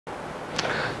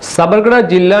સાબરકાંઠા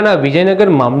જિલ્લાના વિજયનગર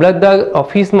મામલતદાર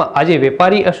ઓફિસમાં આજે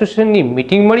વેપારી એસોસિએશનની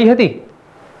મીટિંગ મળી હતી।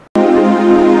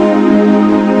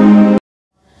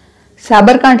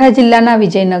 સાબરકાંઠા જિલ્લાના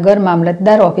વિજયનગર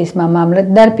મામલતદાર ઓફિસમાં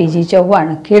મામલતદાર પીજી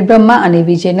ચૌહાણ, ખેડબ્રહ્મા અને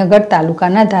વિજયનગર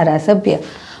તાલુકાના ધારાસભ્ય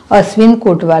અશ્વિન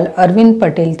કોટવાલ, અરવિંદ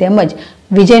પટેલ તેમજ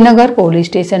વિજયનગર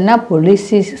પોલીસ સ્ટેશનના પોલીસ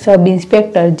સબ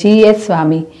ઇન્સ્પેક્ટર GS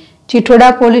સ્વામી,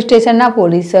 ચિઠોડા પોલીસ સ્ટેશનના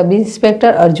પોલીસ સબ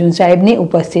ઇન્સ્પેક્ટર અર્જુન સાહેબની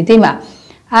ઉપસ્થિતિમાં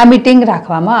આ મીટિંગ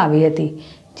રાખવામાં આવી હતી,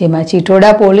 જેમાં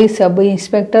Chithoda police sub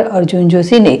inspector Arjun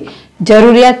જોશીને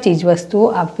જરૂરિયાત ચીજવસ્તુઓ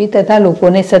આપવી તથા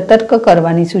લોકોને સતર્ક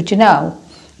કરવાની સૂચનાઓ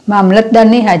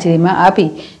મામલતદારની હાજરીમાં આપી,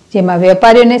 જેમાં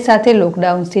વેપારીઓને સાથે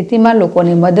લોકડાઉન સ્થિતિમાં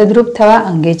લોકોને મદદરૂપ થવા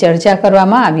અંગે ચર્ચા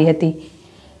કરવામાં આવી હતી।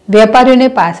 વેપારીઓને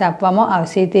પાસ આપવામાં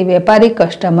આવશે તે વેપારી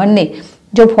કસ્ટમરને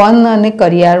જો ફોન અને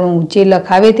કરિયાણું જે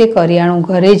લખાવે તે કરિયાણું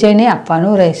ઘરે જઈને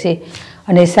આપવાનું રહેશે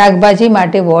અને શાકભાજી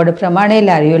માટે વોર્ડ પ્રમાણે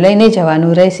લારીઓ લઈને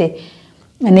જવાનું રહેશે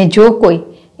અને જો કોઈ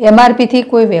MRPથી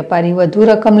કોઈ વેપારી વધુ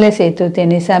રકમ લેશે તો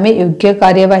તેની સામે યોગ્ય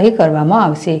કાર્યવાહી કરવામાં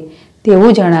આવશે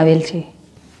તેવું જણાવેલ છે।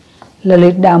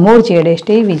 લલિત ડામોર,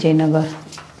 ZSTV વિજયનગર।